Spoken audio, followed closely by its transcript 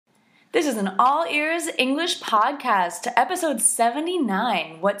This is an All Ears English podcast, episode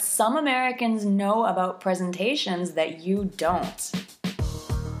 79, What Some Americans Know About Presentations That You Don't.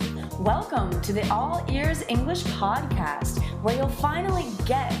 Welcome to the All Ears English podcast, where you'll finally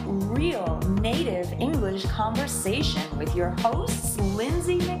get real native English conversation with your hosts,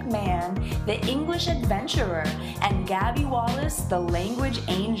 Lindsay McMahon, the English adventurer, and Gabby Wallace, the language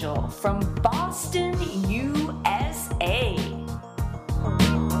angel, from Boston, USA.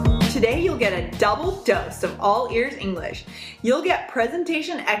 Today you'll get a double dose of All Ears English. You'll get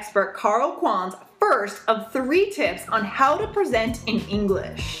presentation expert Kwan's first of 3 tips on how to present in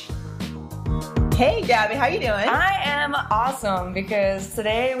English. Hey Gabby, how you doing? I am awesome because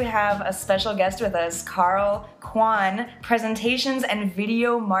today we have a special guest with us, Kwan, presentations and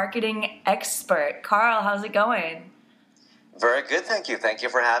video marketing expert. Carl, how's it going? Very good, thank you. Thank you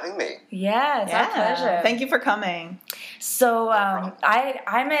for having me. Yeah, it's our pleasure. Thank you for coming. So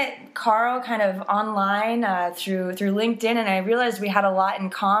I met Carl kind of online through LinkedIn, and I realized we had a lot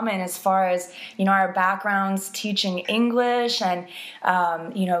in common as far as, our backgrounds teaching English and,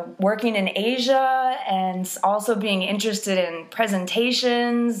 working in Asia, and also being interested in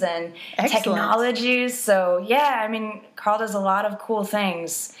presentations and technologies. So, Carl does a lot of cool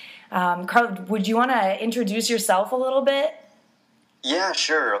things. Carl, would you want to introduce yourself a little bit? Yeah,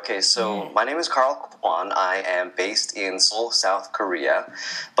 sure. Okay, so my name is Kwan. I am based in Seoul, South Korea,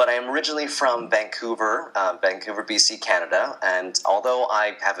 but I am originally from Vancouver, BC, Canada. And although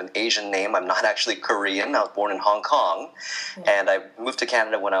I have an Asian name, I'm not actually Korean. I was born in Hong Kong, and I moved to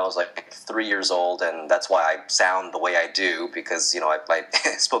Canada when I was like 3 years old, and that's why I sound the way I do, because,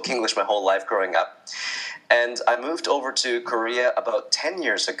 I spoke English my whole life growing up. And I moved over to Korea about 10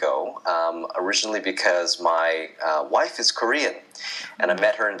 years ago, originally because my wife is Korean. And I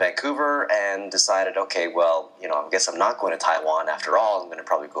met her in Vancouver and decided, okay, well, I guess I'm not going to Taiwan after all. I'm going to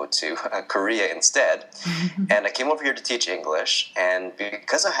probably go to Korea instead. And I came over here to teach English. And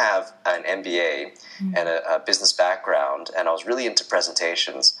because I have an MBA and a business background, and I was really into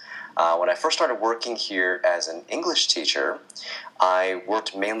presentations, when I first started working here as an English teacher, I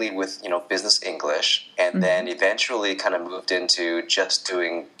worked mainly with, business English, and then eventually kind of moved into just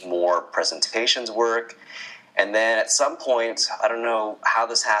doing more presentations work. And then at some point, I don't know how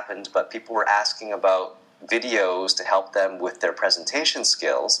this happened, but people were asking about videos to help them with their presentation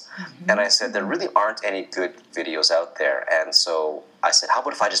skills. And I said, there really aren't any good videos out there. And so I said, how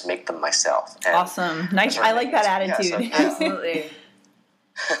about if I just make them myself? And awesome. Nice. I like that attitude. Absolutely.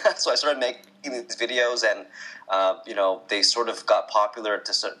 So I started making these videos, and they sort of got popular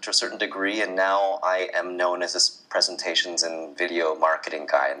to a certain degree, and now I am known as this presentations and video marketing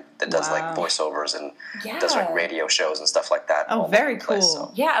guy that does like voiceovers and does like radio shows and stuff like that. Oh, very cool.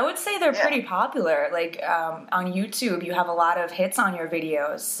 So. Yeah, I would say they're pretty popular. Like on YouTube, you have a lot of hits on your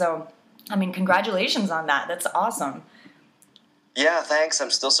videos. So, congratulations on that. That's awesome. Yeah, thanks. I'm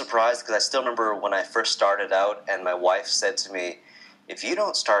still surprised because I still remember when I first started out, and my wife said to me, if you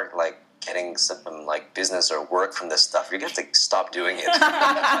don't start getting some business or work from this stuff, you're going to have to stop doing it.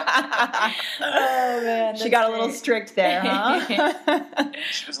 Oh, man. She got a little strict there, huh?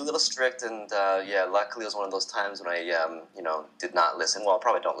 She was a little strict, and luckily it was one of those times when I, did not listen. Well, I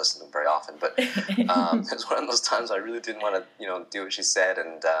probably don't listen to them very often, but it was one of those times I really didn't want to, do what she said,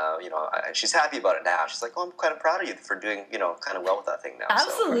 and, she's happy about it now. She's like, oh, I'm kind of proud of you for doing, kind of well with that thing now.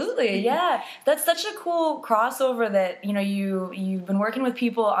 Absolutely, yeah. That's such a cool crossover that, you've been working with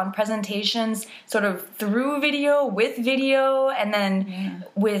people on presentations sort of through video, with video, and then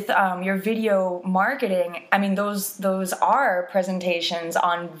with your video marketing. Those are presentations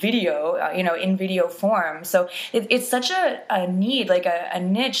on video, in video form. So it's such a need, like a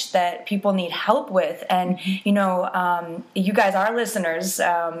niche that people need help with. And, you guys, our listeners,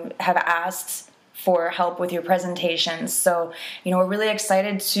 have asked for help with your presentations. So, we're really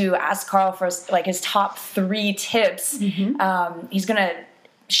excited to ask Carl for his top 3 tips. He's going to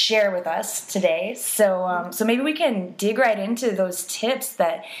share with us today. So maybe we can dig right into those tips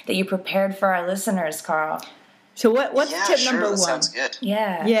that you prepared for our listeners, Carl. So what's tip number 1? That sounds good.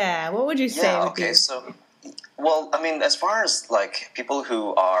 Yeah. What would you say? Yeah, okay. So, as far as people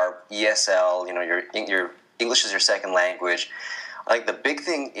who are ESL, your English is your second language, the big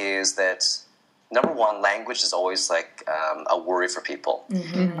thing is that number 1, language is always a worry for people.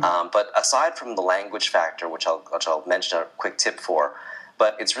 But aside from the language factor, which I'll mention a quick tip for,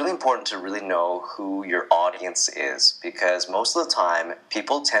 but it's really important to really know who your audience is, because most of the time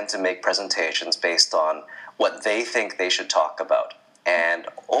people tend to make presentations based on what they think they should talk about.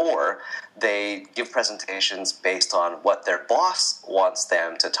 or they give presentations based on what their boss wants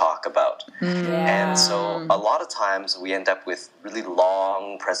them to talk about. And so a lot of times we end up with really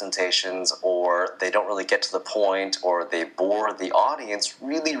long presentations, or they don't really get to the point, or they bore the audience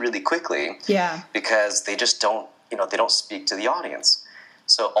really, really quickly because they just don't, they don't speak to the audience.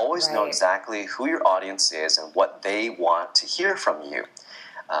 So always know exactly who your audience is and what they want to hear from you.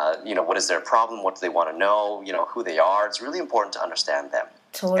 What is their problem? What do they want to know? Who they are. It's really important to understand them.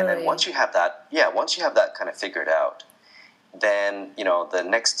 Totally. And then once you have that kind of figured out, then, the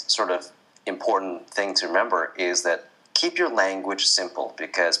next sort of important thing to remember is that keep your language simple,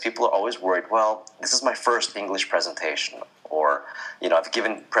 because people are always worried, well, this is my first English presentation, or, I've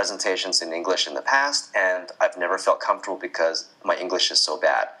given presentations in English in the past and I've never felt comfortable because my English is so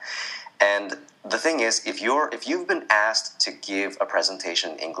bad. And the thing is, if you've been asked to give a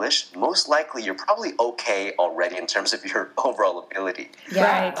presentation in English, most likely you're probably okay already in terms of your overall ability.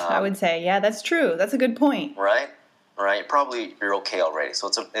 Right, I would say. Yeah, that's true. That's a good point. Right? Probably you're okay already.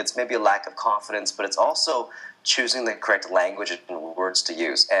 So it's maybe a lack of confidence, but it's also choosing the correct language and words to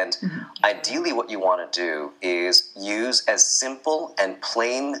use. And ideally what you want to do is use as simple and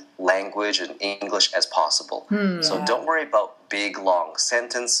plain language and English as possible. So don't worry about big, long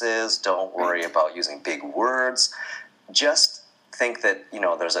sentences. Don't worry about using big words. Just think that,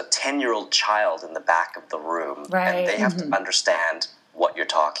 there's a 10-year-old child in the back of the room, and they have to understand what you're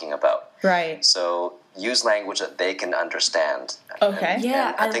talking about. Right. So use language that they can understand. Okay.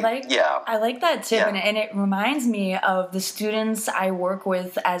 I like that tip, and it reminds me of the students I work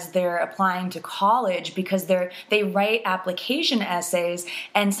with as they're applying to college, because they write application essays,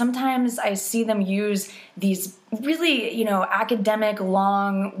 and sometimes I see them use these really, academic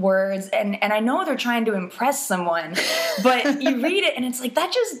long words, and I know they're trying to impress someone, but you read it and it's like,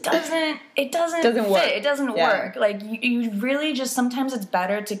 that just doesn't work. It doesn't work. Like you really just, sometimes it's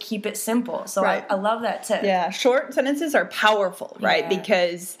better to keep it simple. So I love that tip. Yeah, short sentences are powerful, right?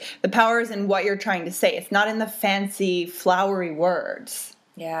 Because the power is in what you're trying to say. It's not in the fancy, flowery words.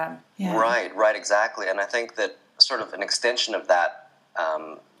 Yeah. Right, exactly. And I think that sort of an extension of that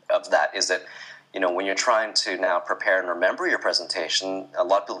is that, when you're trying to now prepare and remember your presentation, a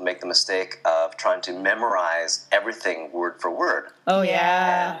lot of people make the mistake of trying to memorize everything word for word. Oh,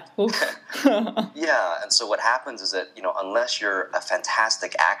 yeah. And so what happens is that, unless you're a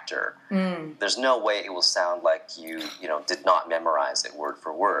fantastic actor, there's no way it will sound like you did not memorize it word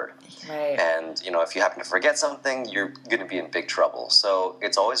for word. Right. And, if you happen to forget something, you're going to be in big trouble. So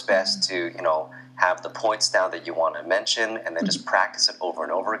it's always best to, have the points down that you want to mention, and then just practice it over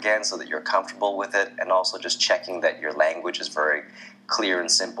and over again so that you're comfortable with it, and also just checking that your language is very clear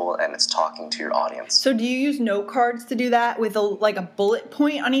and simple and it's talking to your audience. So do you use note cards to do that with a bullet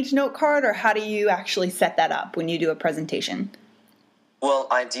point on each note card, or how do you actually set that up when you do a presentation? Well,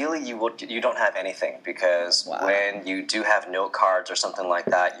 ideally you don't have anything, because when you do have note cards or something like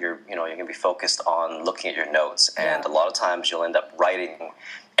that, you're going to be focused on looking at your notes, and a lot of times you'll end up writing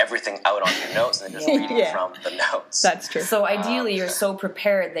everything out on your notes and then just reading from the notes. That's true. So ideally you're so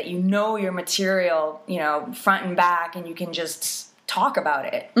prepared that your material, front and back, and you can just talk about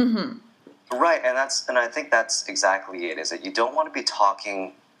it. Right, and I think that's exactly it, is that you don't want to be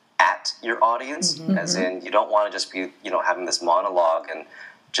talking at your audience, as in you don't want to just be, having this monologue and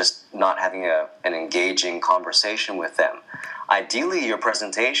just not having an engaging conversation with them. Ideally, your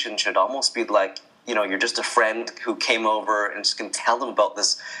presentation should almost be like, you're just a friend who came over and just can tell them about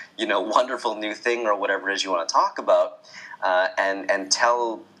this, wonderful new thing or whatever it is you want to talk about, and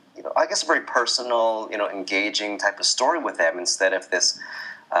tell, I guess, a very personal, engaging type of story with them, instead of this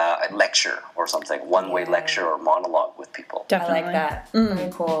lecture or something, one-way lecture or monologue with people. Definitely. I like that.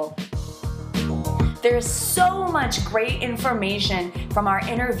 Very cool. There's so much great information from our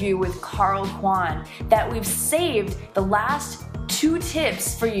interview with Carl Kwan that we've saved the last 2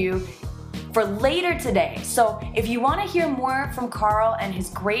 tips for you for later today. So if you want to hear more from Carl and his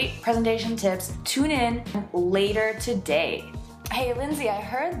great presentation tips, tune in later today. Hey, Lindsay, I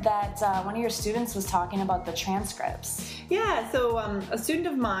heard that one of your students was talking about the transcripts. Yeah, so a student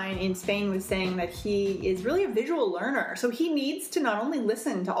of mine in Spain was saying that he is really a visual learner. So he needs to not only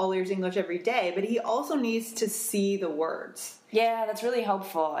listen to All Ears English every day, but he also needs to see the words. Yeah, that's really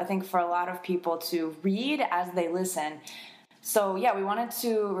helpful, I think, for a lot of people to read as they listen. So yeah, we wanted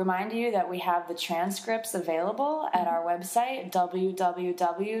to remind you that we have the transcripts available at our website,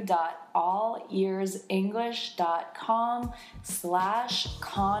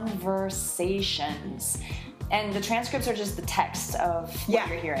 www.allearsenglish.com/conversations. And the transcripts are just the text of what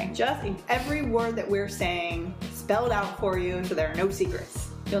you're hearing. Just every word that we're saying spelled out for you, so there are no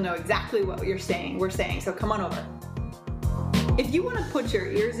secrets. You'll know exactly what we're saying. So come on over. If you want to put your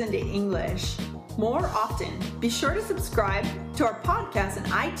ears into English more often, be sure to subscribe to our podcast in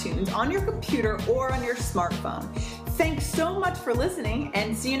iTunes on your computer or on your smartphone. Thanks so much for listening,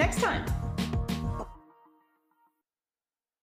 and see you next time.